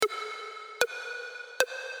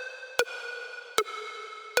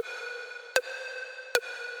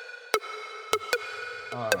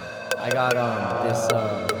I got this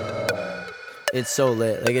it's so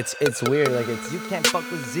lit. Like it's weird. Like it's You can't fuck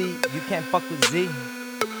with Z, you can't fuck with Z.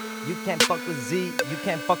 You can't fuck with Z, you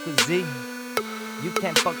can't fuck with Z. You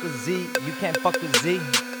can't fuck with Z, you can't fuck with Z.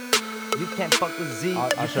 You can't fuck with Z, you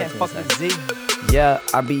can't fuck with Z. yeah,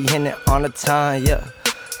 I be hitting it on the time,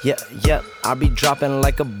 yeah, I be dropping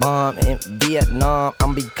like a bomb in Vietnam.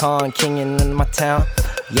 I'm be calm, kingin' in my town.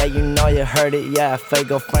 Yeah, you know you heard it, yeah,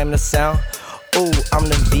 Fago frame the sound. Ooh, I'm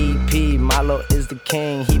the VP, Milo is the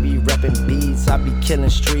king, he be reppin' beats. I be killing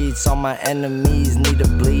streets, all my enemies need to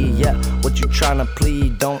bleed. Yeah, what you tryna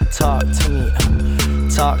plead, don't talk to me,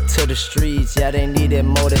 talk to the streets. Yeah, they need it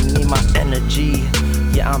more than me, my energy.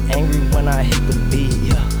 Yeah, I'm angry when I hit the beat,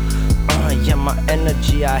 yeah, my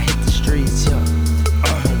energy, I hit the streets,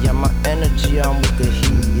 yeah, my energy, I'm with the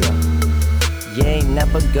heat, yeah. You ain't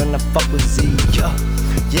never gonna fuck with Z,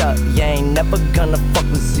 yeah, you ain't never gonna fuck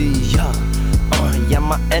with Z, yeah,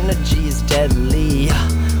 my energy is deadly,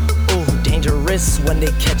 ooh, dangerous when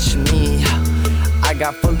they catch me. I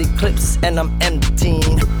got fully clips and I'm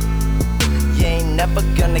emptying. You ain't never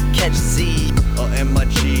gonna catch Z or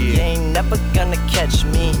M.R.G. You ain't never gonna catch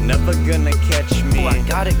me. Never gonna catch me. Ooh, I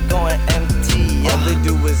got it going empty. All they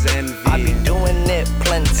do is envy. I be doing it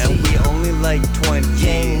plenty. And we only like 20. You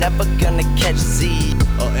ain't never gonna catch Z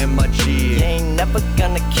or M.R.G. You ain't never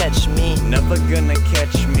gonna catch me. Never gonna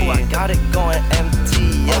catch me. Ooh, I got it going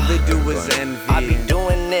empty. All they do is envy. I be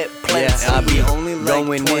doing it plenty. Yeah, I be only like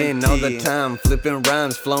going 20. in all the time, flipping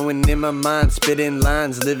rhymes, flowing in my mind, spitting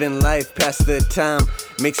lines, living life past the time,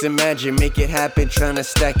 mixing magic, make it happen, trying to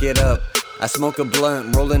stack it up. I smoke a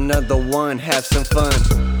blunt, roll another one, have some fun.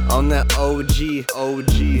 On that OG,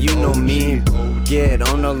 you know me. Get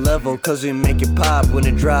on a level, cause we make it pop when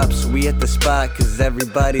it drops. We at the spot, cause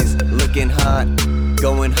everybody's looking hot.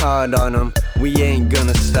 Going hard on them, we ain't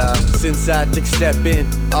gonna stop. Since I took step in,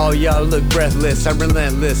 all y'all look breathless. I'm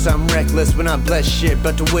relentless, I'm reckless when I bless shit.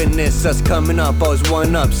 But to witness us coming up, always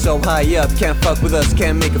one up, so high up. Can't fuck with us,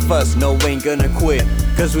 can't make a fuss, no ain't gonna quit,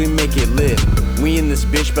 cause we make it lit. We in this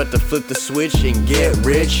bitch, about to flip the switch and get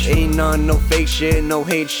rich. Ain't on no fake shit, no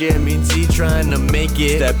hate shit, means he trying to make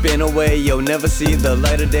it. Stepping away, you'll never see the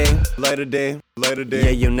light of day. Yeah,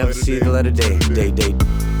 you'll never see the light of day.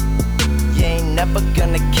 You ain't never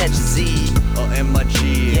gonna catch Z or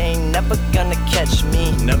M.R.G. You ain't never gonna catch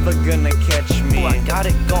me. Never gonna catch me. Ooh, I got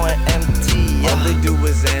it going empty. All they do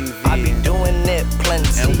is envy. I be doing it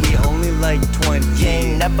plenty. And we only like 20. You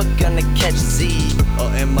ain't never gonna catch Z or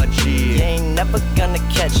M.R.G. You ain't never gonna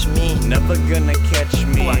catch me. Never gonna catch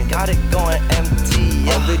me. Ooh, I got it going empty.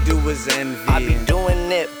 All they do is envy. I be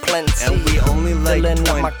doing it plenty. And we only like filling 20.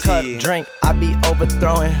 up my cup, drink, I be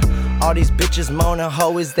overthrowing. All these bitches moaning,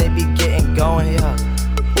 hoes, they be getting going, yeah.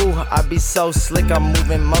 Ooh, I be so slick, I'm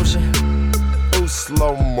moving motion. Ooh,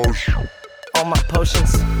 slow motion. On my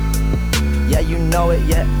potions. Yeah, you know it,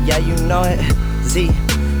 yeah, you know it. Z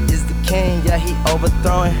is the king, yeah, he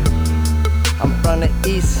overthrowing. I'm from the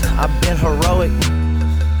east, I've been heroic.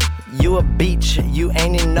 You a beach, you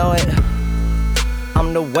ain't even know it.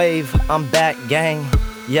 I'm the wave, I'm back, gang.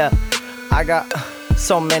 Yeah, I got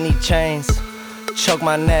so many chains. Choke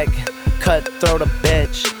my neck, cutthroat a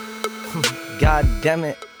bitch. God damn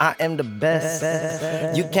it, I am the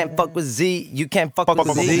best. You can't fuck with Z, you can't fuck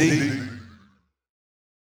with Z.